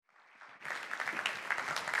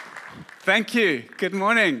Thank you. Good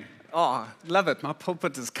morning. Oh, love it. My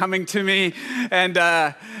pulpit is coming to me. And,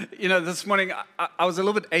 this morning, I was a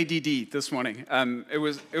little bit ADD this morning. It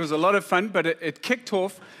was a lot of fun, but it kicked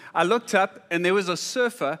off. I looked up, and there was a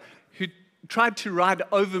surfer who tried to ride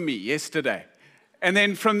over me yesterday. And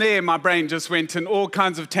then from there, my brain just went in all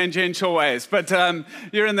kinds of tangential ways. But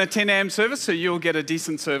you're in the 10 a.m. service, so you'll get a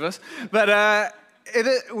decent service. But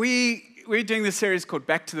we're doing this series called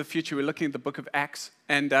Back to the Future. We're looking at the book of Acts.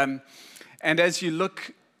 And as you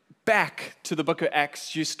look back to the book of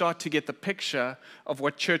Acts, you start to get the picture of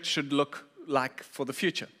what church should look like for the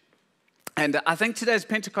future. And I think today is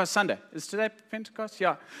Pentecost Sunday. Is today Pentecost?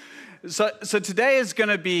 Yeah. So today is going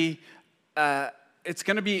to be, it's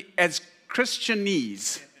going to be as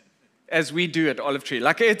Christianese as we do at Olive Tree.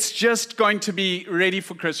 Like, it's just going to be ready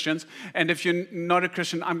for Christians. And if you're not a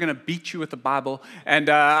Christian, I'm going to beat you with the Bible. And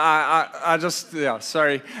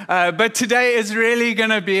sorry. But today is really going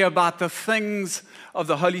to be about the things of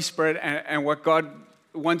the Holy Spirit and what God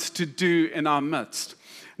wants to do in our midst.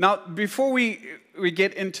 Now, before we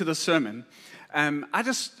get into the sermon, I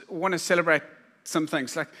just want to celebrate some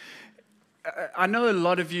things. Like, I know a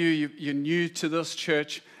lot of you're new to this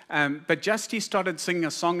church. But Justy started singing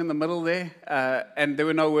a song in the middle there, and there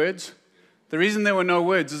were no words. The reason there were no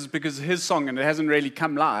words is because of his song, and it hasn't really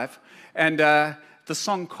come live. And the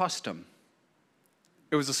song cost him.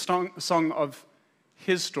 It was a song of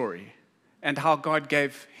his story and how God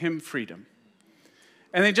gave him freedom.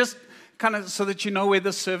 And then just kind of so that you know where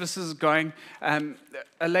this service is going,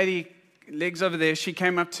 a lady, legs over there, she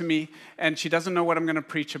came up to me, and she doesn't know what I'm going to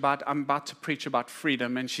preach about. I'm about to preach about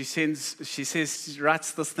freedom, and she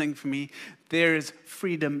writes this thing for me. There is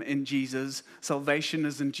freedom in Jesus. Salvation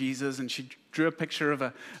is in Jesus. And she drew a picture of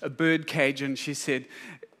a bird cage, and she said,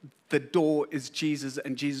 the door is Jesus,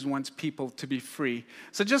 and Jesus wants people to be free.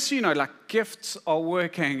 So just so you know, like, gifts are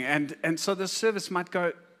working, and so the service might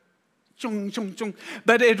go, chung, chung, chung,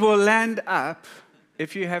 but it will land up,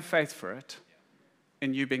 if you have faith for it,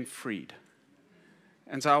 in you being freed.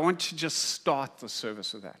 And so I want to just start the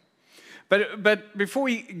service with that. But before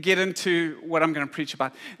we get into what I'm going to preach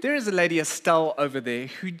about, there is a lady, Estelle, over there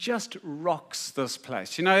who just rocks this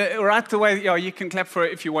place. You know, right the way, you can clap for her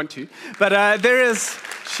if you want to. But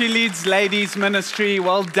she leads ladies ministry.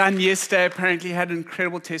 Well done yesterday. Apparently had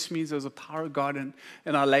incredible testimonies. There was a power of God in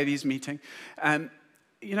our ladies meeting. And,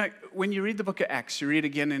 when you read the book of Acts, you read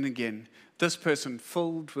again and again, this person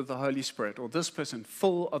filled with the Holy Spirit, or this person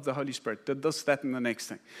full of the Holy Spirit, did this, that, and the next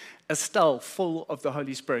thing. Estelle, full of the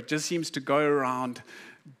Holy Spirit, just seems to go around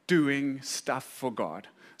doing stuff for God.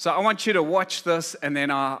 So I want you to watch this, and then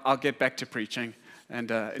I'll get back to preaching, and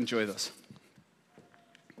enjoy this.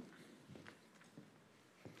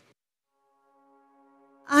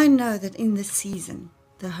 I know that in this season,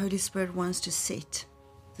 the Holy Spirit wants to set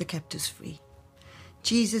the captives free.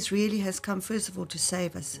 Jesus really has come, first of all, to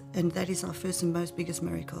save us, and that is our first and most biggest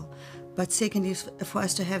miracle. But secondly, is for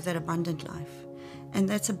us to have that abundant life. And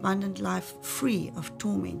that's abundant life free of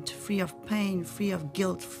torment, free of pain, free of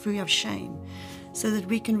guilt, free of shame, so that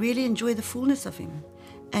we can really enjoy the fullness of Him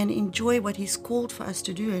and enjoy what He's called for us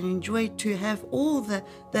to do, and enjoy to have all the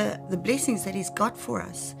blessings that He's got for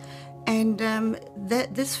us. And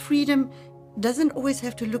that this freedom doesn't always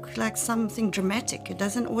have to look like something dramatic. It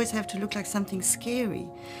doesn't always have to look like something scary.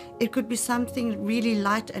 It could be something really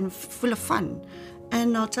light and full of fun.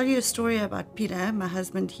 And I'll tell you a story about Peter, my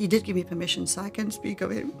husband. He did give me permission, so I can speak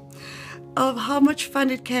of him, of how much fun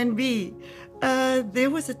it can be. There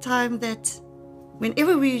was a time that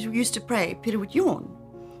whenever we used to pray, Peter would yawn.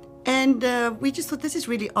 And we just thought, this is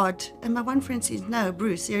really odd. And my one friend says, no,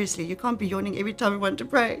 Bruce, seriously, you can't be yawning every time we want to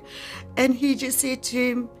pray. And he just said to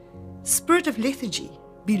him, spirit of lethargy,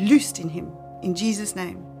 be loosed in him, in Jesus'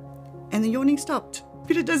 name. And the yawning stopped.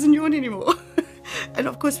 Peter doesn't yawn anymore. And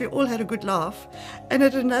of course, we all had a good laugh. And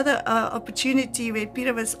at another opportunity where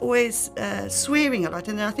Peter was always swearing a lot,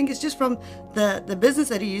 and I think it's just from the business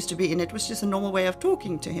that he used to be in, it was just a normal way of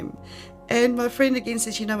talking to him. And my friend again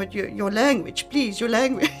says, you know what, your language, please, your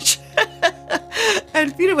language.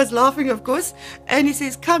 And Peter was laughing, of course, and he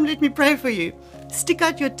says, come, let me pray for you. Stick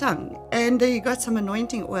out your tongue. And he got some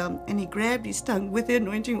anointing oil, and he grabbed his tongue with the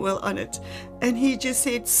anointing oil on it. And he just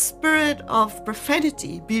said, spirit of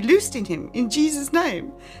profanity, be loosed in him, in Jesus'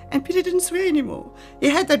 name. And Peter didn't swear anymore. He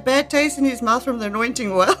had that bad taste in his mouth from the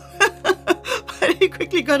anointing oil, but he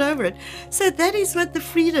quickly got over it. So that is what the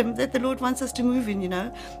freedom that the Lord wants us to move in,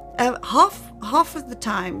 Half of the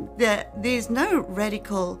time, there's no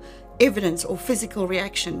radical evidence or physical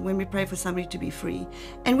reaction when we pray for somebody to be free.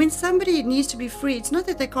 And when somebody needs to be free, it's not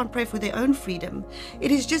that they can't pray for their own freedom.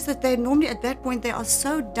 It is just that they normally at that point they are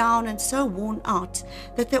so down and so worn out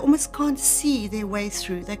that they almost can't see their way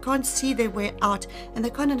through. They can't see their way out, and they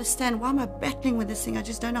can't understand, why am I battling with this thing? I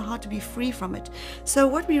just don't know how to be free from it. So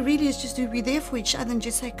what we really is just to be there for each other and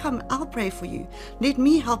just say, come, I'll pray for you. Let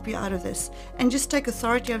me help you out of this. And just take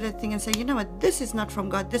authority over that thing and say, you know what, this is not from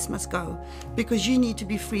God, this must go, because you need to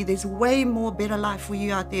be free. There's way more better life for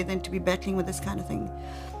you out there than to be battling with this kind of thing.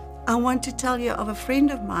 I want to tell you of a friend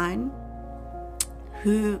of mine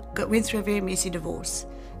who went through a very messy divorce,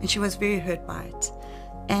 and she was very hurt by it.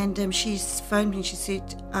 And she phoned me and she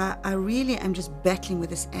said, I really am just battling with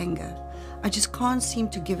this anger. I just can't seem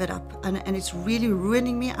to give it up, and it's really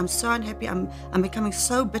ruining me. I'm so unhappy. I'm becoming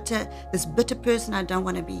so bitter, this bitter person I don't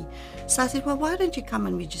want to be. So I said, well, why don't you come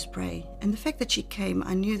and we just pray? And the fact that she came,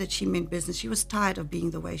 I knew that she meant business. She was tired of being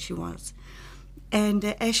the way she was. And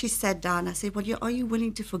as she sat down, I said, well, are you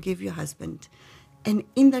willing to forgive your husband? And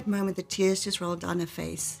in that moment, the tears just rolled down her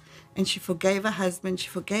face. And she forgave her husband. She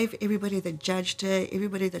forgave everybody that judged her,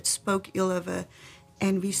 everybody that spoke ill of her.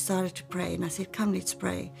 And we started to pray. And I said, come, let's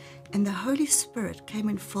pray. And the Holy Spirit came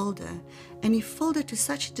and filled her. And he filled her to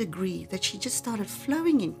such a degree that she just started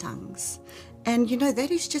flowing in tongues. And you know,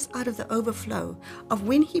 that is just out of the overflow of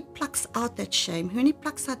when he plucks out that shame, when he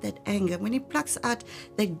plucks out that anger, when he plucks out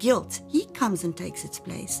that guilt, he comes and takes its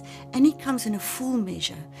place. And he comes in a full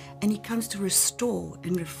measure, and he comes to restore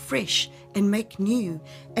and refresh and make new.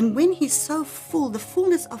 And when he's so full, the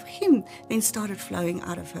fullness of him then started flowing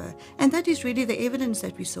out of her. And that is really the evidence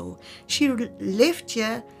that we saw. She left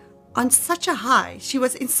here on such a high. She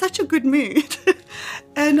was in such a good mood.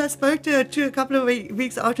 And I spoke to her a couple of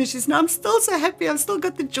weeks after, and she said, no, I'm still so happy. I've still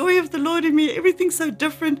got the joy of the Lord in me. Everything's so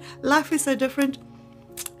different. Life is so different.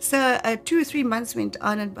 So 2 or 3 months went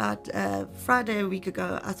on, and about Friday a week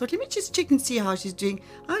ago, I thought, let me just check and see how she's doing.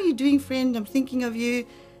 How are you doing, friend? I'm thinking of you.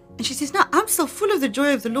 And she says, no, I'm still full of the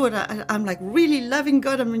joy of the Lord. I'm like really loving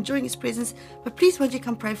God. I'm enjoying his presence. But please, won't you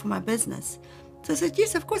come pray for my business? So I said,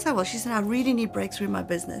 yes, of course I will. She said, I really need breakthrough in my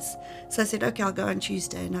business. So I said, okay, I'll go on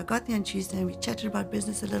Tuesday. And I got there on Tuesday, and we chatted about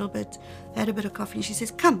business a little bit, had a bit of coffee. And she says,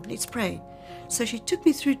 come, let's pray. So she took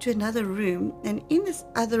me through to another room. And in this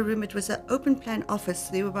other room, it was an open plan office.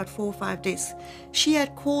 There were about 4 or 5 desks. She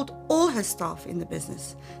had called all her staff in the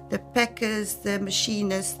business, the packers, the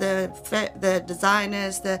machinists, the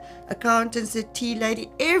designers, the accountants, the tea lady,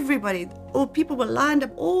 everybody. All people were lined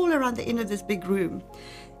up all around the end of this big room.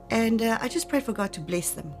 And I just prayed for God to bless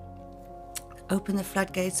them. Open the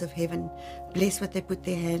floodgates of heaven. Bless what they put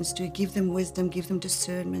their hands to. Give them wisdom. Give them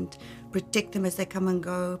discernment. Protect them as they come and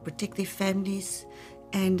go. Protect their families.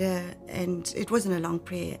 And it wasn't a long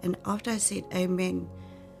prayer. And after I said amen,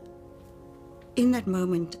 in that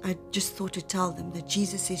moment, I just thought to tell them that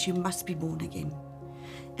Jesus says you must be born again.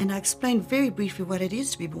 And I explained very briefly what it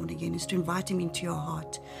is to be born again, is to invite him into your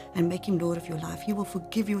heart and make him Lord of your life. He will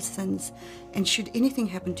forgive your sins, and should anything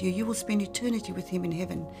happen to you, you will spend eternity with him in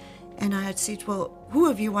heaven. And I had said, well, who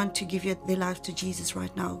of you want to give their life to Jesus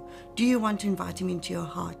right now? Do you want to invite him into your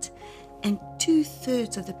heart? And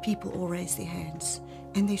 2/3 of the people all raised their hands.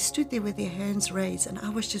 And they stood there with their hands raised. And I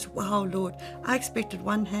was just, wow, Lord. I expected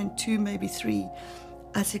 1 hand, 2, maybe 3.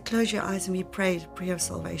 I said, close your eyes, and we prayed a prayer of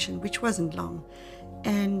salvation, which wasn't long.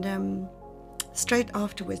 And straight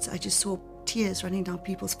afterwards, I just saw tears running down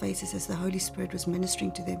people's faces as the Holy Spirit was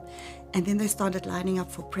ministering to them. And then they started lining up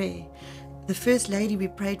for prayer. The first lady we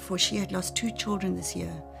prayed for, she had lost 2 children this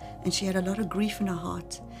year, and she had a lot of grief in her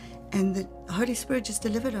heart. And the Holy Spirit just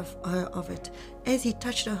delivered her of it. As he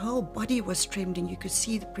touched her, whole body was trembling. You could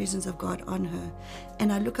see the presence of God on her.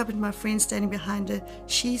 And I look up at my friend standing behind her.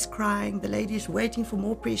 She's crying. The lady is waiting for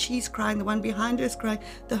more prayer. She's crying. The one behind her is crying.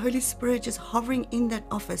 The Holy Spirit just hovering in that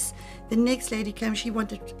office. The next lady came. She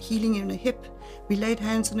wanted healing in her hip. We laid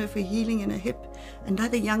hands on her for healing in her hip.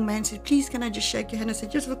 Another young man said, please, can I just shake your hand? I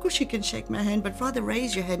said, yes, of course you can shake my hand, but rather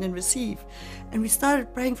raise your hand and receive. And we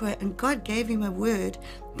started praying for her, and God gave him a word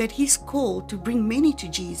that he's called to bring many to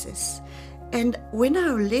Jesus. And when I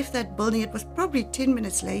left that building, it was probably 10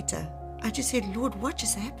 minutes later, I just said, Lord, what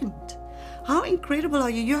just happened? How incredible are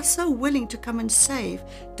you? You are so willing to come and save,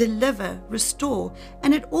 deliver, restore.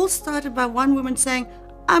 And it all started by one woman saying,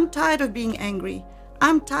 I'm tired of being angry.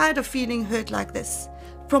 I'm tired of feeling hurt like this.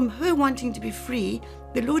 From her wanting to be free,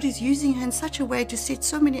 the Lord is using her in such a way to set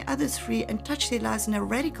so many others free and touch their lives in a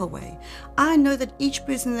radical way. I know that each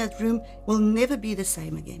person in that room will never be the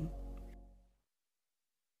same again.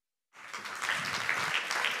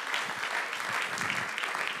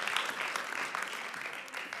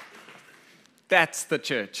 That's the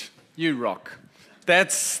church. You rock.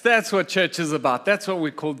 That's what church is about. That's what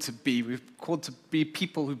we're called to be. We're called to be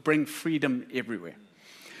people who bring freedom everywhere.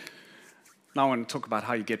 Now I want to talk about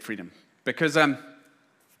how you get freedom. Because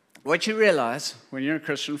what you realize when you're a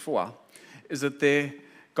Christian for a while is that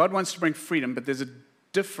God wants to bring freedom, but there's a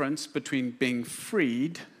difference between being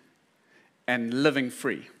freed and living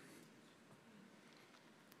free.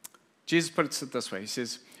 Jesus puts it this way. He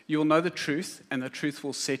says, you will know the truth, and the truth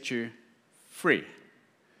will set you free.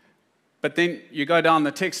 But then you go down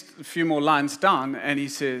the text a few more lines down, and he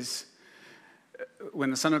says,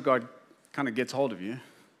 when the Son of God kind of gets hold of you,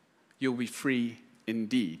 you'll be free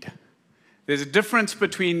indeed. There's a difference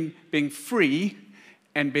between being free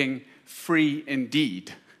and being free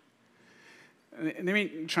indeed. Let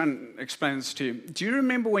me try and explain this to you. Do you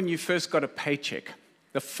remember when you first got a paycheck?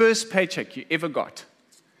 The first paycheck you ever got?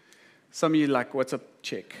 Some of you are like, what's a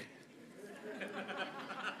check?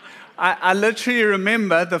 I literally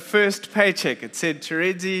remember the first paycheck. It said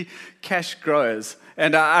Terezi Cash Growers.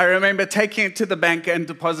 And I remember taking it to the bank and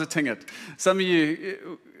depositing it. Some of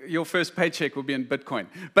you, your first paycheck will be in Bitcoin.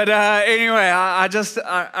 But anyway,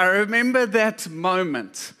 I remember that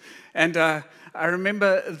moment. And I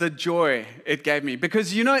remember the joy it gave me.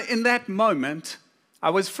 Because, in that moment, I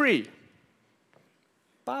was free.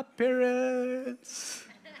 Bye, parents.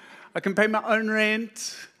 I can pay my own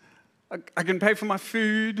rent. I can pay for my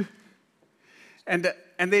food. And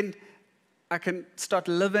then I can start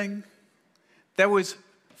living. There was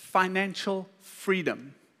financial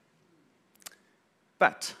freedom.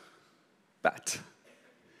 But,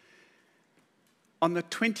 on the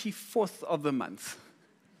 24th of the month,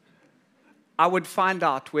 I would find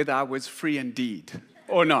out whether I was free indeed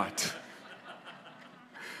or not.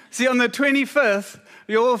 See, on the 25th,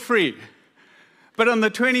 you're all free. But on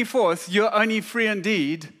the 24th, you're only free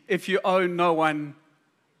indeed if you owe no one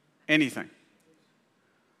anything.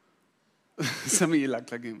 Some of you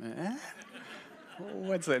like looking,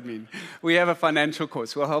 what's that mean? We have a financial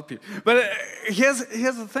course. We'll help you. But here's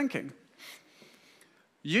the thinking.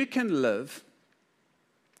 You can live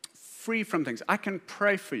free from things. I can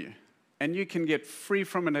pray for you, and you can get free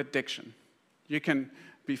from an addiction. You can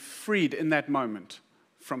be freed in that moment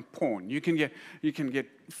from porn. You can get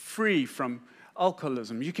free from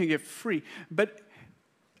alcoholism. You can get free. But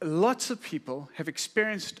lots of people have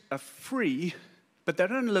experienced a free, but they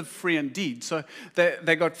don't live free indeed. So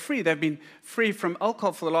they got free. They've been free from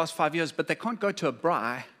alcohol for the last 5 years, but they can't go to a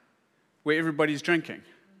braai where everybody's drinking.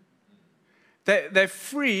 They're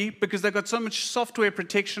free because they've got so much software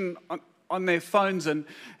protection on their phones and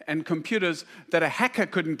computers that a hacker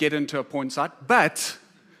couldn't get into a porn site. But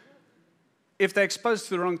if they're exposed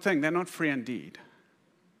to the wrong thing, they're not free indeed.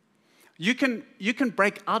 You can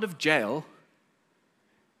break out of jail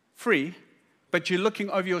free, but you're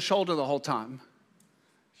looking over your shoulder the whole time.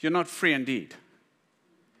 You're not free indeed.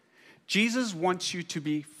 Jesus wants you to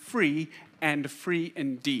be free and free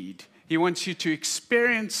indeed. He wants you to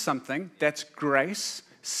experience something that's grace.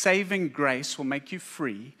 Saving grace will make you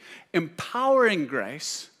free. Empowering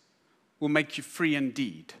grace will make you free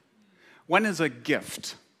indeed. One is a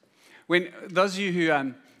gift. When those of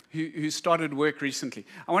you who started work recently,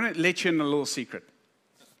 I want to let you in a little secret.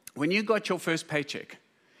 When you got your first paycheck,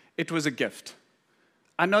 it was a gift.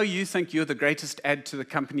 I know you think you're the greatest add to the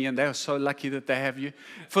company, and they are so lucky that they have you.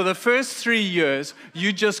 For the first 3 years,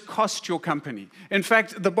 you just cost your company. In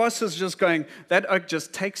fact, the boss is just going, that oak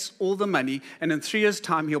just takes all the money, and in 3 years'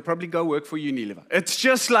 time, he'll probably go work for Unilever. It's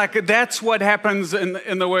just like, that's what happens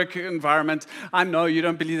in the work environment. I know you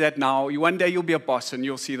don't believe that now. One day you'll be a boss, and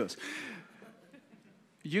you'll see this.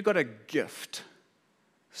 You got a gift.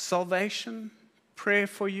 Salvation, prayer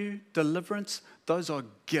for you, deliverance, those are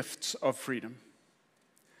gifts of freedom.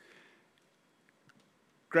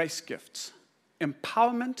 Grace gifts.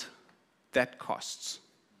 Empowerment, that costs.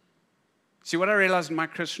 See, what I realized in my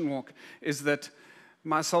Christian walk is that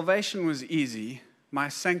my salvation was easy, my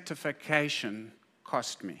sanctification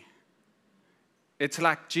cost me. It's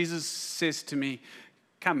like Jesus says to me,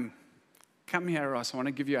 come here, Ross, I want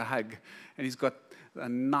to give you a hug. And he's got a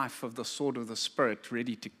knife of the sword of the Spirit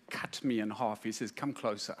ready to cut me in half. He says, come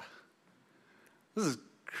closer. This is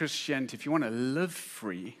Christianity. If you want to live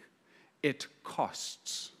free, it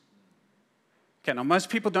costs. Okay, now most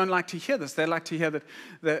people don't like to hear this. They like to hear that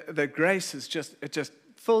the grace is just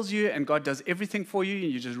fills you and God does everything for you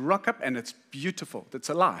and you just rock up and it's beautiful. That's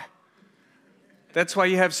a lie. That's why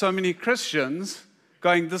you have so many Christians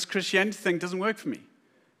going, this Christianity thing doesn't work for me.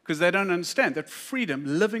 Because they don't understand that freedom,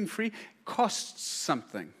 living free, costs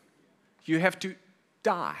something. You have to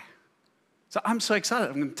die. So I'm so excited.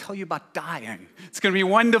 I'm going to tell you about dying. It's going to be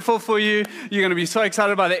wonderful for you. You're going to be so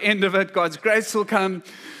excited by the end of it. God's grace will come.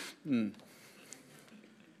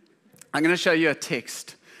 I'm going to show you a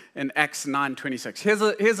text in Acts 9:26.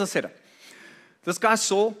 Here's a setup. This guy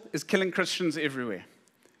Saul is killing Christians everywhere.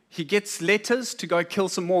 He gets letters to go kill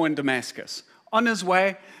some more in Damascus. On his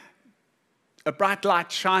way, a bright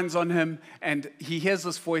light shines on him, and he hears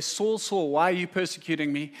this voice, Saul, Saul, why are you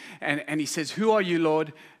persecuting me? And he says, who are you,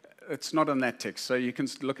 Lord? It's not on that text, so you can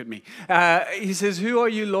look at me. He says, who are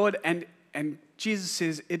you, Lord? And Jesus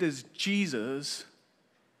says, it is Jesus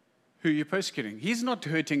who you're persecuting. He's not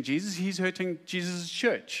hurting Jesus, he's hurting Jesus'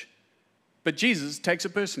 church. But Jesus takes it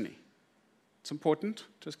personally. It's important,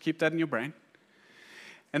 just keep that in your brain.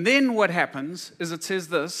 And then what happens is it says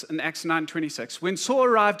this in Acts 9:26. When Saul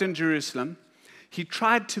arrived in Jerusalem, he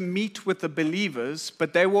tried to meet with the believers,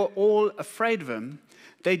 but they were all afraid of him.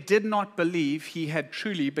 They did not believe he had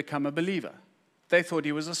truly become a believer. They thought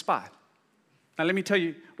he was a spy. Now let me tell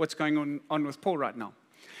you what's going on with Paul right now.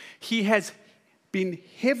 He has been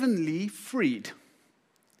heavenly freed.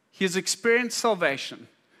 He has experienced salvation.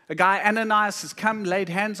 A guy, Ananias, has come, laid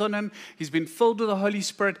hands on him. He's been filled with the Holy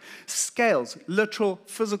Spirit. Scales, literal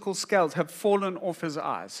physical scales, have fallen off his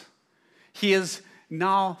eyes. He is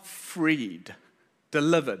now freed,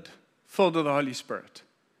 delivered, filled with the Holy Spirit.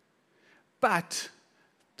 But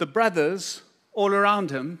the brothers all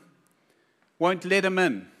around him won't let him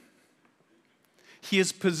in. He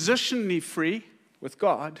is positionally free with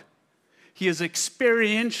God. He is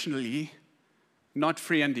experientially not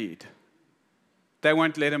free indeed. They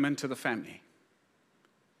won't let him into the family.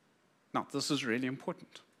 Now, this is really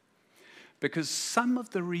important because some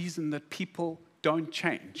of the reason that people don't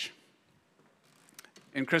change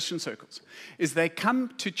in Christian circles is they come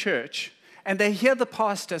to church and they hear the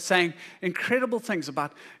pastor saying incredible things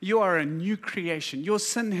about you are a new creation. Your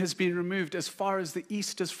sin has been removed as far as the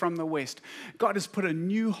east is from the west. God has put a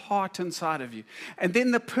new heart inside of you. And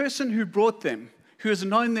then the person who brought them, who has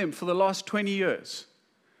known them for the last 20 years,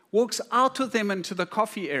 walks out with them into the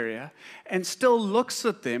coffee area and still looks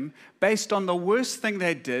at them based on the worst thing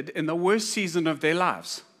they did in the worst season of their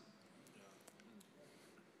lives.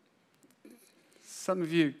 Some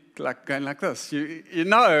of you like going like this. You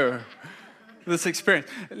know this experience.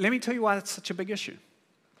 Let me tell you why it's such a big issue.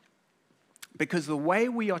 Because the way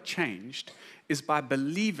we are changed is by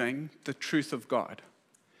believing the truth of God.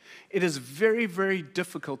 It is very, very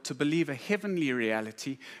difficult to believe a heavenly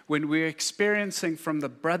reality when we're experiencing from the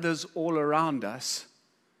brothers all around us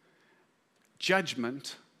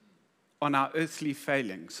judgment on our earthly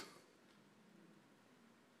failings.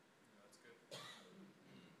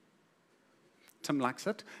 Tim likes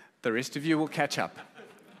it. The rest of you will catch up.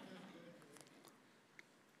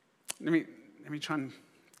 Let me try and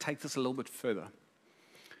take this a little bit further.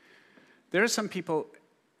 There are some people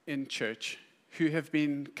in church who have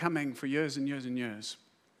been coming for years and years and years,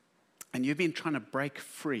 and you've been trying to break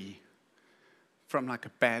free from like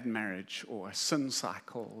a bad marriage or a sin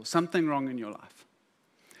cycle or something wrong in your life.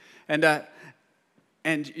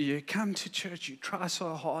 And you come to church, you try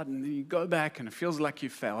so hard, and then you go back and it feels like you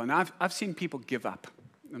fail. And I've seen people give up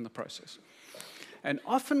in the process. And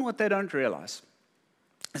often what they don't realize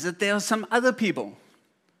is that there are some other people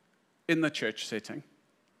in the church setting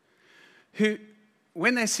who,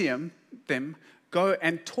 when they see them, go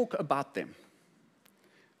and talk about them.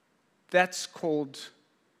 That's called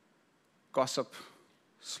gossip,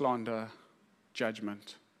 slander,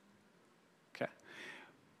 judgment. Okay.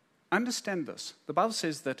 Understand this. The Bible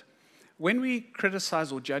says that when we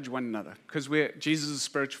criticize or judge one another, because we're Jesus'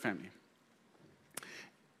 spiritual family,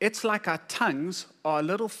 it's like our tongues are a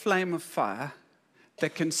little flame of fire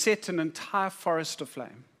that can set an entire forest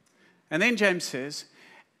aflame. And then James says,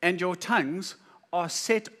 and your tongues are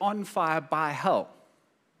set on fire by hell.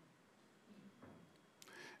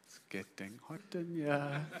 It's getting hot in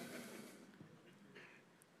here.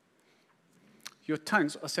 Your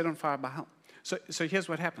tongues are set on fire by hell. So here's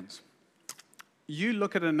what happens. You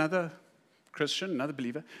look at another Christian, another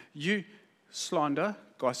believer, you slander,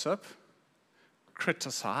 gossip,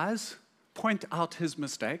 criticize, point out his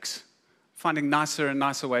mistakes, finding nicer and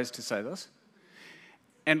nicer ways to say this.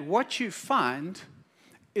 And what you find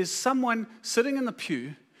is someone sitting in the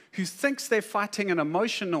pew who thinks they're fighting an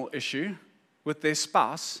emotional issue with their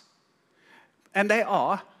spouse, and they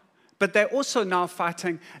are, but they're also now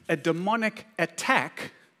fighting a demonic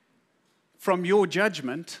attack from your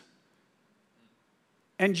judgment,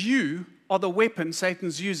 and you are the weapon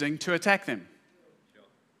Satan's using to attack them.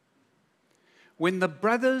 When the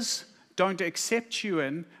brothers don't accept you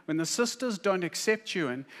in, when the sisters don't accept you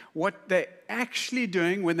in, what they're actually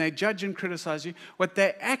doing when they judge and criticize you, what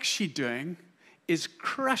they're actually doing is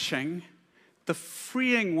crushing the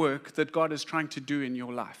freeing work that God is trying to do in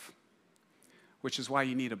your life, which is why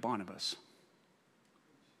you need a Barnabas.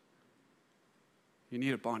 You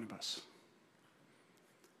need a Barnabas.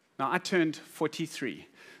 Now, I turned 43.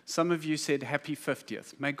 Some of you said happy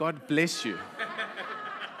 50th. May God bless you.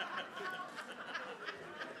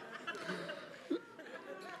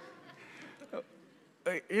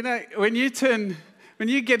 You know, when you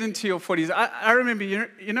get into your 40s, I remember,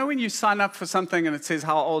 you know when you sign up for something and it says,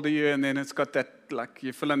 how old are you? And then it's got that, like,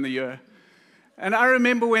 you fill in the year. And I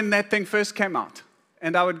remember when that thing first came out.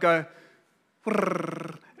 And I would go,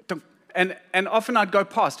 and often I'd go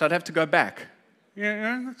past. I'd have to go back. You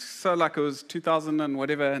know, so like it was 2000 and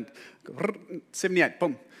whatever, and 78,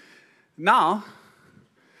 boom. Now,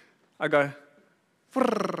 I go,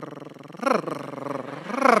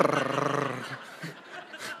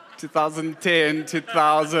 2010,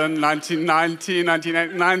 2000, 1990,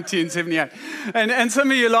 1978. And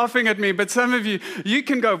some of you are laughing at me, but some of you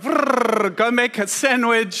can go, go make a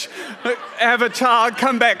sandwich, have a child,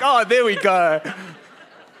 come back. Oh, there we go.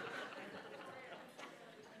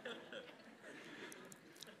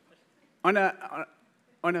 On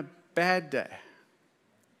a bad day,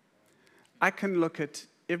 I can look at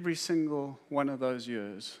every single one of those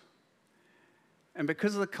years. And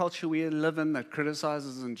because of the culture we live in that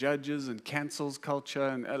criticizes and judges and cancels culture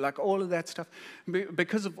and like all of that stuff,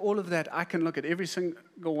 because of all of that, I can look at every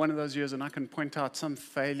single one of those years and I can point out some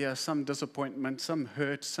failure, some disappointment, some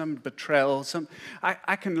hurt, some betrayal.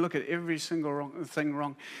 I can look at every single thing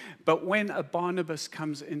wrong. But when a Barnabas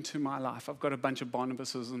comes into my life, I've got a bunch of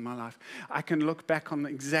Barnabases in my life, I can look back on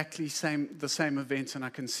exactly the same events and I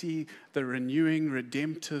can see the renewing,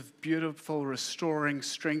 redemptive, beautiful, restoring,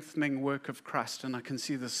 strengthening work of Christ. And I can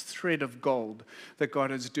see this thread of gold that God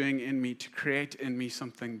is doing in me to create in me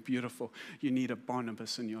something beautiful. You need a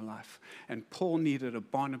Barnabas in your life. And Paul needed a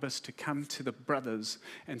Barnabas to come to the brothers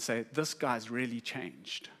and say, this guy's really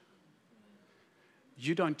changed.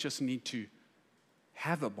 You don't just need to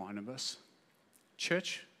have a Barnabas.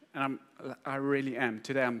 Church, and I really am.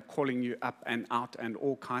 Today I'm calling you up and out and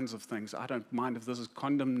all kinds of things. I don't mind if this is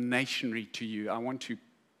condemnationary to you. I want to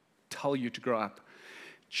tell you to grow up.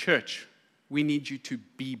 Church, we need you to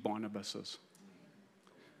be Barnabases.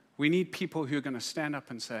 We need people who are going to stand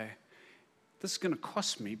up and say, this is going to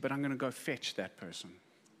cost me, but I'm going to go fetch that person.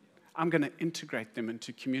 I'm going to integrate them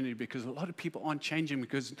into community because a lot of people aren't changing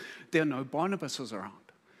because there are no Barnabases around.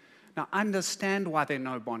 Now, understand why there are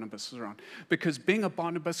no Barnabases around. Because being a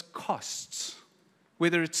Barnabas costs,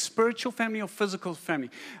 whether it's spiritual family or physical family.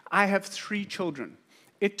 I have 3 children.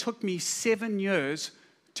 It took me 7 years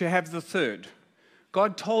to have the third.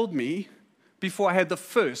 God told me before I had the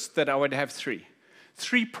first that I would have 3.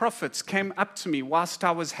 3 prophets came up to me whilst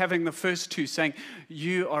I was having the first 2 saying,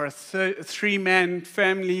 you are a 3-man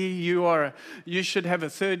family, you should have a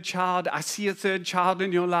 3rd child. I see a 3rd child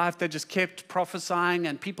in your life. They just kept prophesying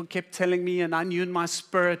and people kept telling me and I knew in my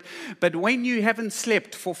spirit. But when you haven't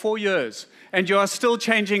slept for 4 years and you are still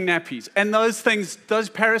changing nappies and those things, those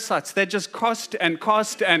parasites, they just cost and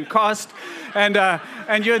cost and cost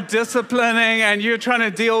and you're disciplining and you're trying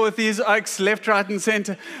to deal with these oaks left, right, and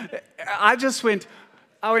center.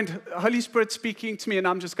 I went, Holy Spirit speaking to me, and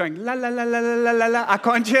I'm just going, la, la, la, la, la, la, la. I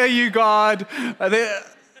can't hear you, God.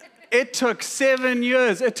 It took 7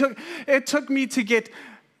 years. It took me to get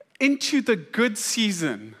into the good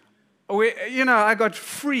season. Where, I got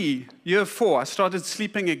free year 4. I started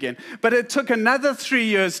sleeping again. But it took another 3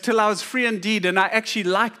 years till I was free indeed, and I actually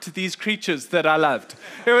liked these creatures that I loved.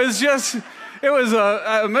 It was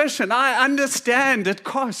a mission. I understand it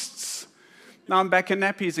costs. Now I'm back in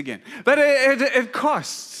nappies again. But it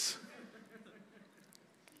costs.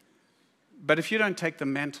 But if you don't take the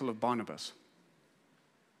mantle of Barnabas,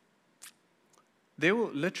 there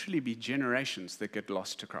will literally be generations that get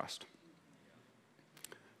lost to Christ.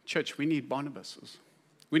 Church, we need Barnabases.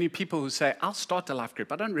 We need people who say, I'll start a life group.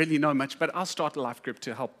 I don't really know much, but I'll start a life group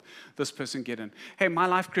to help this person get in. Hey, my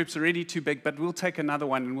life group's already too big, but we'll take another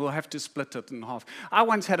one and we'll have to split it in half. I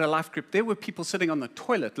once had a life group. There were people sitting on the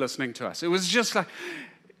toilet listening to us. It was just like,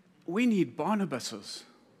 we need Barnabases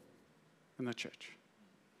in the church.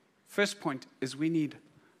 First point is we need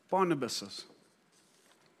Barnabases.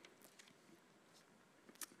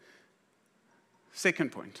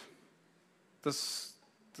 Second point, this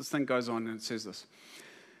thing goes on and it says this.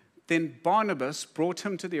 Then Barnabas brought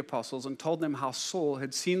him to the apostles and told them how Saul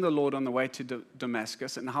had seen the Lord on the way to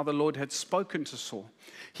Damascus and how the Lord had spoken to Saul.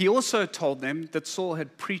 He also told them that Saul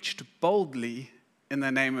had preached boldly in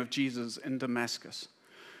the name of Jesus in Damascus.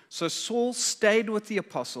 So Saul stayed with the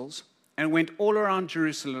apostles and went all around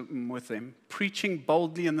Jerusalem with them, preaching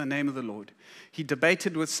boldly in the name of the Lord. He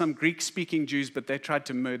debated with some Greek-speaking Jews, but they tried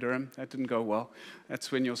to murder him. That didn't go well.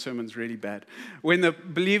 That's when your sermon's really bad. When the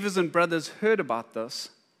believers and brothers heard about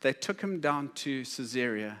this, they took him down to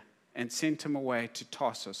Caesarea and sent him away to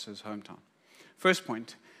Tarsus, his hometown. First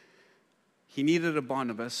point, he needed a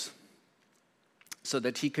Barnabas so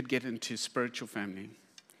that he could get into spiritual family.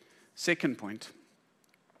 Second point,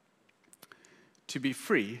 to be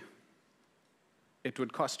free, it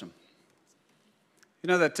would cost him. You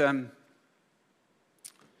know that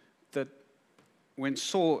that when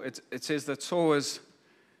Saul, it says that Saul was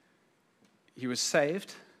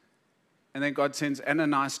saved, and then God sends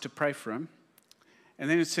Ananias to pray for him. And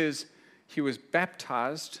then it says he was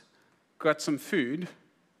baptized, got some food,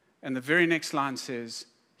 and the very next line says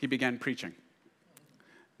he began preaching.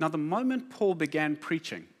 Now, the moment Paul began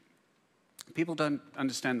preaching, people don't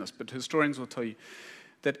understand this, but historians will tell you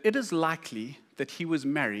that it is likely that he was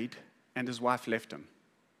married and his wife left him.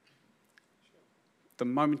 The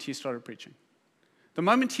moment he started preaching. The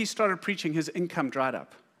moment he started preaching, his income dried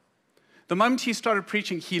up. The moment he started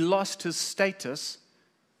preaching, he lost his status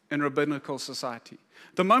in rabbinical society.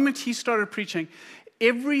 The moment he started preaching,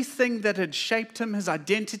 everything that had shaped him, his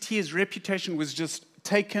identity, his reputation, was just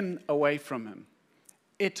taken away from him.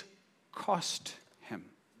 It cost him.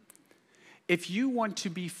 If you want to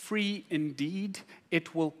be free indeed,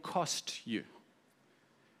 it will cost you.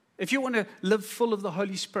 If you want to live full of the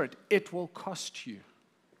Holy Spirit, it will cost you.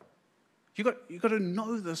 You've got to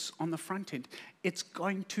know this on the front end. It's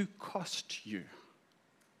going to cost you.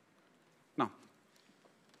 Now,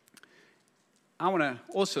 I want to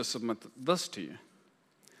also submit this to you,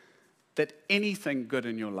 that anything good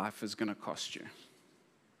in your life is going to cost you.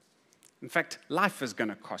 In fact, life is going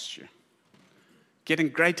to cost you. Getting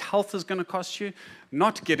great health is going to cost you.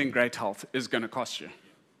 Not getting great health is going to cost you.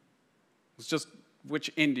 It's just which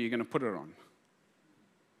end are you going to put it on?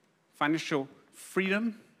 Financial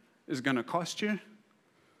freedom is going to cost you.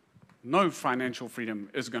 No financial freedom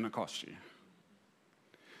is going to cost you.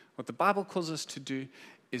 What the Bible calls us to do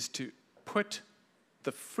is to put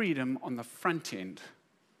the freedom on the front end.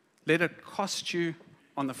 Let it cost you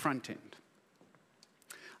on the front end.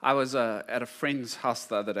 I was at a friend's house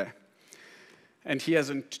the other day, and he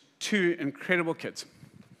has two incredible kids,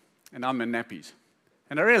 and I'm in nappies.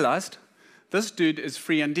 And I realized this dude is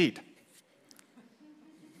free indeed.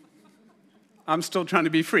 I'm still trying to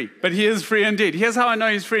be free, but he is free indeed. Here's how I know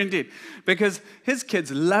he's free indeed. Because his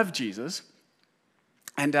kids love Jesus,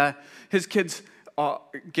 and his kids are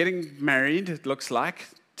getting married, it looks like,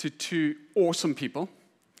 to two awesome people.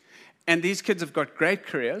 And these kids have got great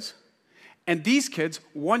careers, and these kids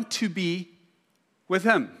want to be with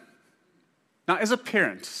him. Now, as a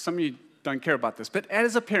parent, some of you don't care about this, but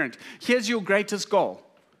as a parent, here's your greatest goal.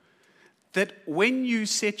 That when you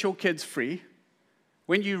set your kids free,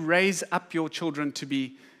 when you raise up your children to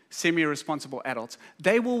be semi-responsible adults,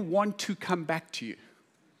 they will want to come back to you.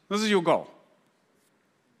 This is your goal.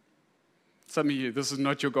 Some of you, this is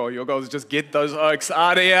not your goal. Your goal is just get those oaks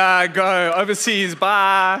out of here, go overseas,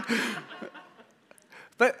 bye.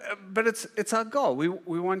 But it's our goal.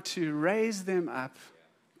 We want to raise them up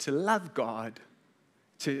to love God,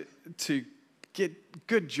 to get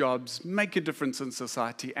good jobs, make a difference in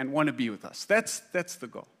society, and want to be with us. That's the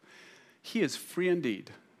goal. He is free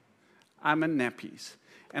indeed. I'm in nappies.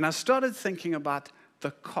 And I started thinking about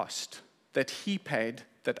the cost that he paid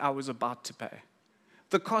that I was about to pay.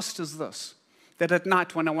 The cost is this, that at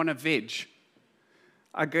night when I want to veg,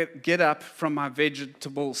 I get up from my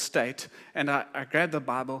vegetable state and I grab the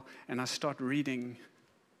Bible and I start reading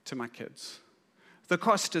to my kids. The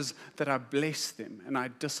cost is that I bless them and I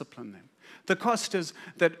discipline them. The cost is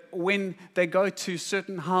that when they go to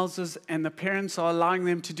certain houses and the parents are allowing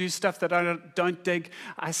them to do stuff that I don't dig,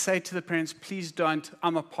 I say to the parents, please don't.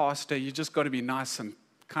 I'm a pastor. You just got to be nice and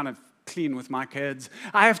kind of clean with my kids.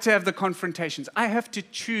 I have to have the confrontations. I have to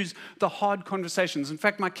choose the hard conversations. In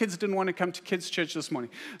fact, my kids didn't want to come to kids' church this morning.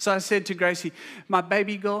 So I said to Gracie, my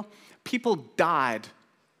baby girl, people died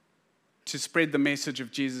to spread the message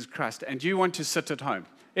of Jesus Christ, and you want to sit at home.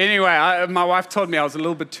 Anyway, my wife told me I was a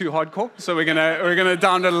little bit too hardcore, so we're gonna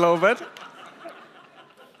down it a little bit.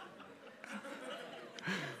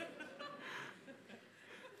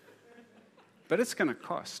 But it's going to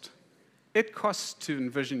cost. It costs to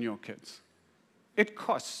envision your kids. It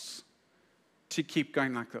costs to keep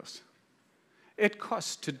going like this. It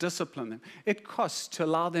costs to discipline them. It costs to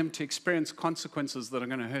allow them to experience consequences that are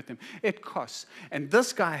going to hurt them. It costs. And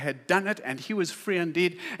this guy had done it, and he was free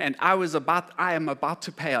indeed, and I am about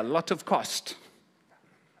to pay a lot of cost.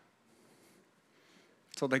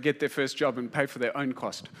 Till they get their first job and pay for their own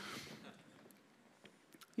cost.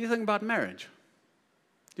 You think about marriage.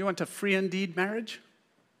 You want a free indeed marriage?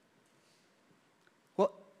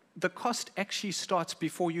 Well, the cost actually starts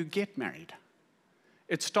before you get married.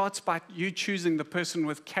 It starts by you choosing the person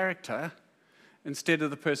with character instead of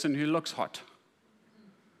the person who looks hot.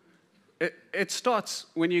 It starts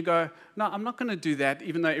when you go, no, I'm not going to do that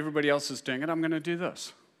even though everybody else is doing it. I'm going to do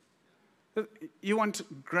this. You want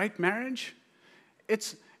great marriage?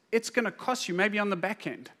 It's going to cost you maybe on the back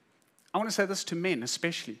end. I want to say this to men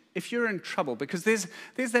especially. If you're in trouble, because there's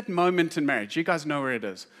that moment in marriage, you guys know where it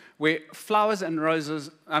is, where flowers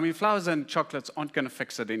and chocolates aren't going to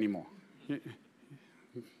fix it anymore.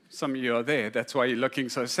 Some of you are there. That's why you're looking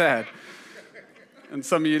so sad. And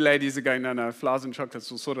some of you ladies are going, no, flowers and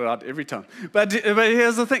chocolates will sort it out every time. But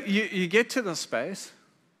here's the thing. You get to the space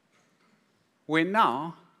where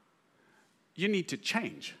now you need to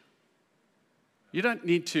change. You don't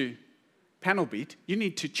need to panel beat. You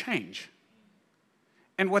need to change.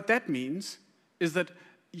 And what that means is that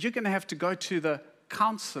you're going to have to go to the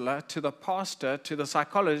counselor, to the pastor, to the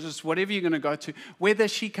psychologist, whatever you're going to go to, whether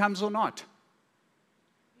she comes or not,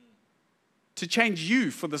 to change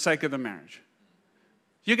you for the sake of the marriage.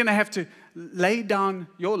 You're going to have to lay down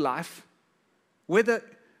your life, whether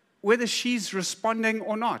she's responding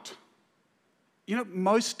or not. You know,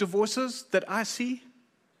 most divorces that I see,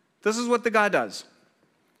 this is what the guy does.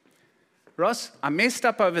 Ross, I messed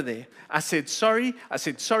up over there. I said sorry. I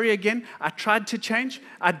said sorry again. I tried to change.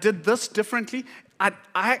 I did this differently.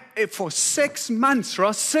 For 6 months,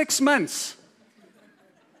 Ross, 6 months,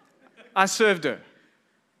 I served her.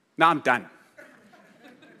 Now I'm done.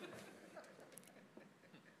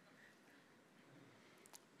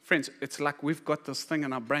 Friends, it's like we've got this thing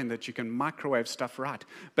in our brain that you can microwave stuff right.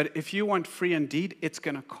 But if you want free indeed, it's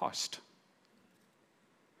going to cost.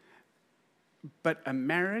 But a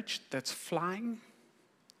marriage that's flying,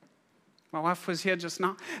 my wife was here just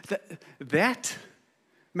now,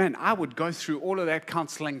 man, I would go through all of that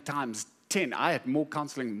counseling times 10. I had more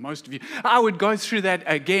counseling than most of you. I would go through that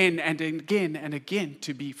again and again and again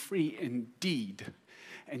to be free indeed.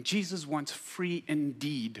 And Jesus wants free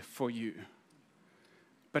indeed for you.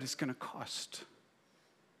 But it's going to cost.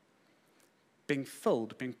 Being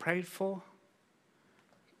filled, being prayed for,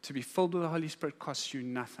 to be filled with the Holy Spirit costs you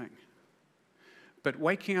nothing. But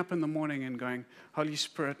waking up in the morning and going, Holy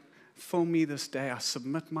Spirit, fill me this day. I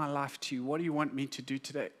submit my life to you. What do you want me to do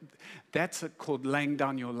today? That's called laying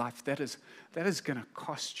down your life. That is going to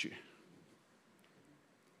cost you.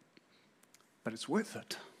 But it's worth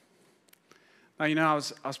it. Now, you know, I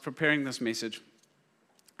was preparing this message.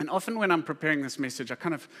 And often when I'm preparing this message, I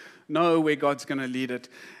kind of know where God's going to lead it.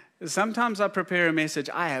 Sometimes I prepare a message,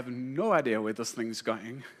 I have no idea where this thing's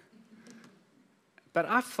going. But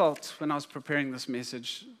I felt when I was preparing this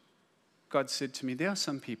message, God said to me, there are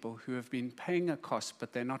some people who have been paying a cost,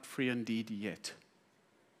 but they're not free indeed yet.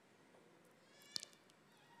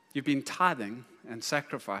 You've been tithing and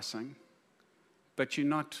sacrificing, but you're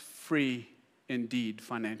not free indeed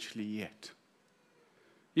financially yet.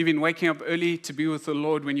 You've been waking up early to be with the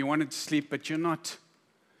Lord when you wanted to sleep, but you're not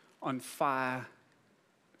on fire,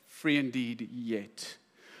 free indeed yet.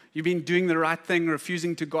 You've been doing the right thing,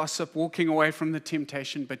 refusing to gossip, walking away from the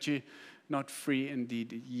temptation, but you're not free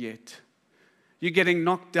indeed yet. You're getting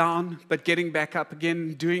knocked down, but getting back up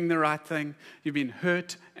again, doing the right thing. You've been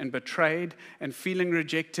hurt and betrayed and feeling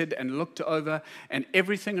rejected and looked over, and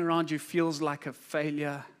everything around you feels like a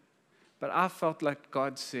failure. But I felt like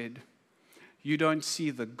God said, you don't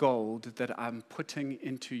see the gold that I'm putting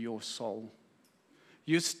into your soul.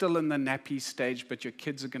 You're still in the nappy stage, but your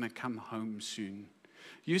kids are going to come home soon.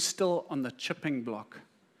 You're still on the chipping block,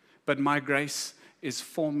 but my grace is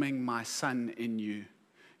forming my son in you.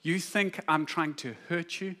 You think I'm trying to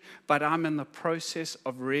hurt you, but I'm in the process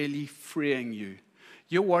of really freeing you.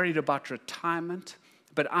 You're worried about retirement,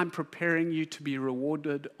 but I'm preparing you to be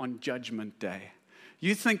rewarded on Judgment Day.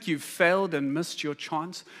 You think you've failed and missed your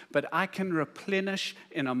chance, but I can replenish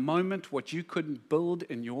in a moment what you couldn't build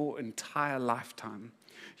in your entire lifetime.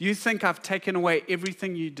 You think I've taken away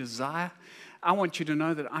everything you desire. I want you to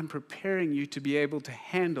know that I'm preparing you to be able to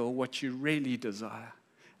handle what you really desire.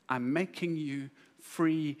 I'm making you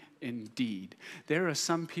free indeed. There are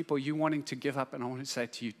some people you wanting to give up, and I want to say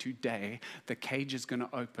to you today, the cage is going to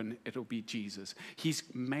open. It'll be Jesus. He's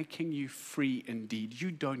making you free indeed.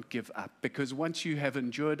 You don't give up, because once you have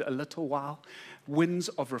endured a little while, winds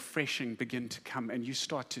of refreshing begin to come, and you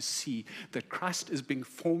start to see that Christ is being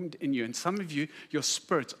formed in you. And some of you, your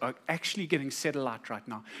spirits are actually getting settled out right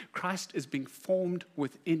now. Christ is being formed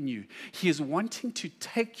within you. He is wanting to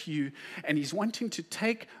take you, and he's wanting to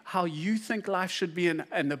take how you think life should be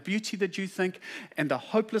and the beauty that you think and the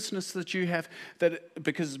hopelessness that you have, that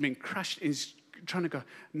because it's been crushed, he's trying to go,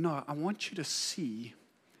 no, I want you to see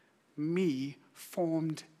me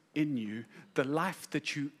formed in you, the life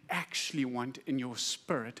that you actually want in your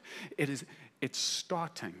spirit, it's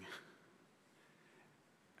starting.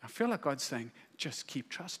 I feel like God's saying, just keep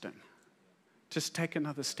trusting. Just take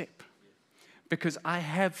another step. Because I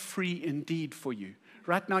have free indeed for you.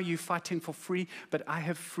 Right now you're fighting for free, but I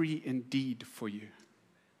have free indeed for you.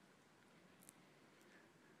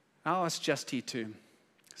 I asked Justy to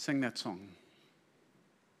sing that song.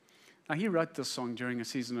 Now, he wrote this song during a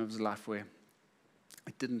season of his life where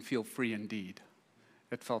it didn't feel free indeed.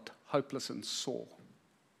 It felt hopeless and sore.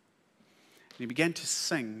 And he began to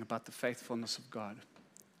sing about the faithfulness of God.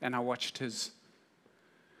 And I watched his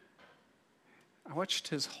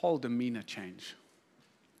whole demeanor change.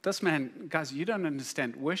 This man, guys, you don't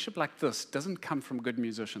understand. Worship like this doesn't come from good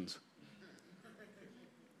musicians.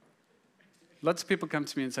 Lots of people come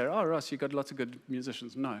to me and say, oh, Ross, you got lots of good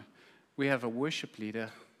musicians. No, we have a worship leader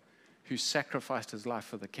who sacrificed his life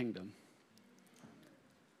for the kingdom.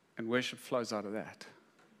 And worship flows out of that.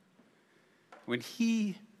 When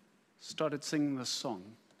he started singing this song,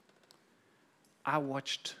 I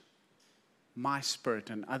watched my spirit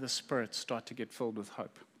and other spirits start to get filled with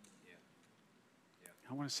hope.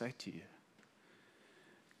 I want to say to you,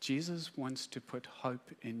 Jesus wants to put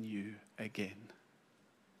hope in you again.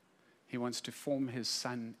 He wants to form his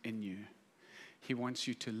Son in you. He wants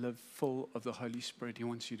you to live full of the Holy Spirit. He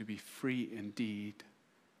wants you to be free indeed.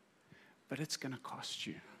 But it's going to cost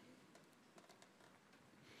you.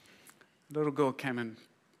 A little girl came and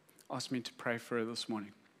asked me to pray for her this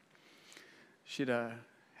morning. She'd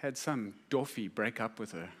had some dwarfie break up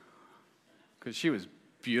with her because she was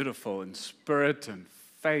beautiful in spirit and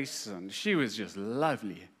face, and she was just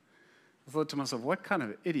lovely. I thought to myself, what kind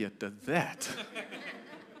of idiot did that?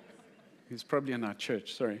 He's probably in our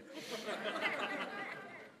church, sorry.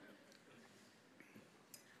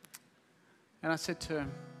 And I said to her,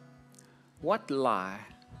 what lie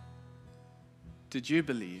did you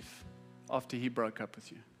believe after he broke up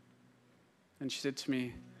with you? And she said to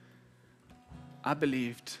me, I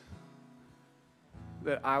believed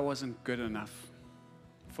that I wasn't good enough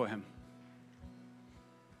for him.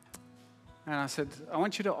 And I said, I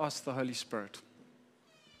want you to ask the Holy Spirit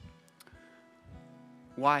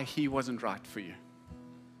why he wasn't right for you.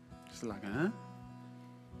 She's like, huh? I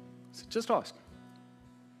said, just ask.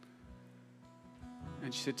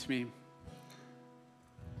 And she said to me,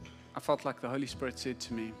 I felt like the Holy Spirit said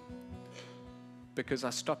to me, because I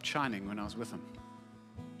stopped shining when I was with him.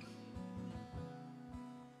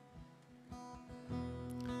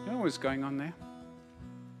 You know what was going on there?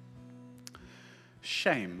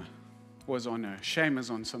 Shame was on her. Shame is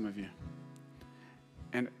on some of you.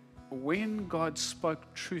 And when God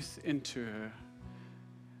spoke truth into her,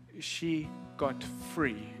 she got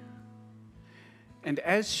free. And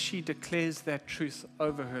as she declares that truth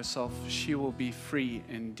over herself, she will be free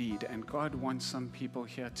indeed. And God wants some people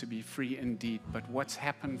here to be free indeed. But what's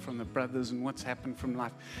happened from the brothers and what's happened from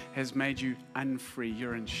life has made you unfree.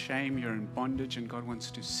 You're in shame, you're in bondage, and God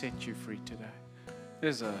wants to set you free today.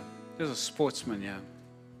 There's a sportsman here,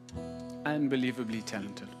 unbelievably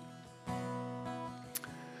talented.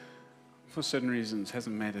 For certain reasons,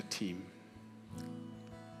 hasn't made a team.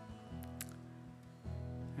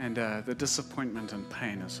 And the disappointment and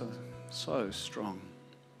pain is so strong.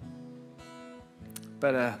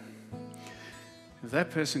 But if that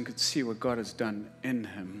person could see what God has done in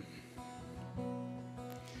him,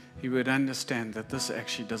 he would understand that this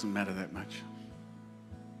actually doesn't matter that much.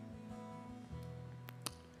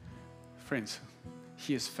 Friends,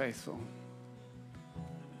 he is faithful.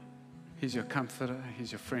 He's your comforter.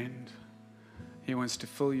 He's your friend. He wants to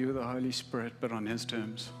fill you with the Holy Spirit, but on his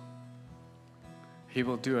terms. He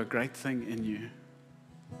will do a great thing in you.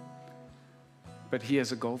 But he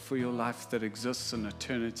has a goal for your life that exists in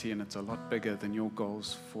eternity, and it's a lot bigger than your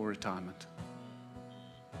goals for retirement.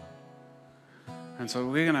 And so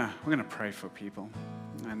we're gonna pray for people.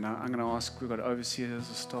 And I'm going to ask, we've got overseers,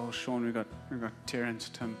 Estelle, Sean, we've got Terrence,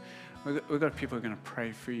 Tim. We've got people who are going to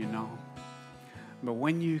pray for you now. But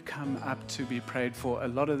when you come up to be prayed for, a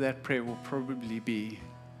lot of that prayer will probably be,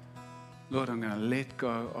 Lord, I'm going to let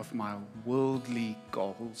go of my worldly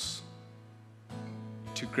goals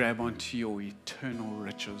to grab onto your eternal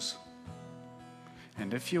riches.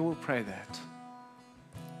 And if you will pray that,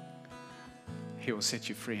 he will set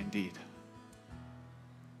you free indeed.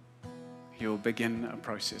 He will begin a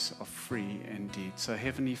process of free indeed. So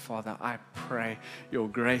Heavenly Father, I pray your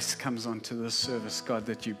grace comes onto this service, God,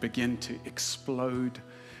 that you begin to explode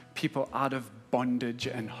people out of bondage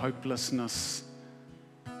and hopelessness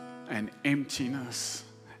and emptiness,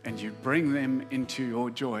 and you bring them into your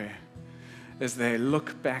joy as they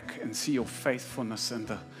look back and see your faithfulness and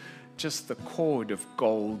just the cord of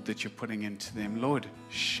gold that you're putting into them. Lord,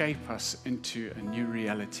 shape us into a new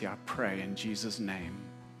reality, I pray in Jesus' name.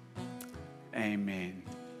 Amen.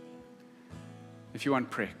 If you want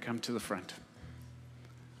prayer, come to the front.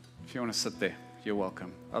 If you want to sit there, you're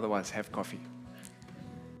welcome. Otherwise, have coffee.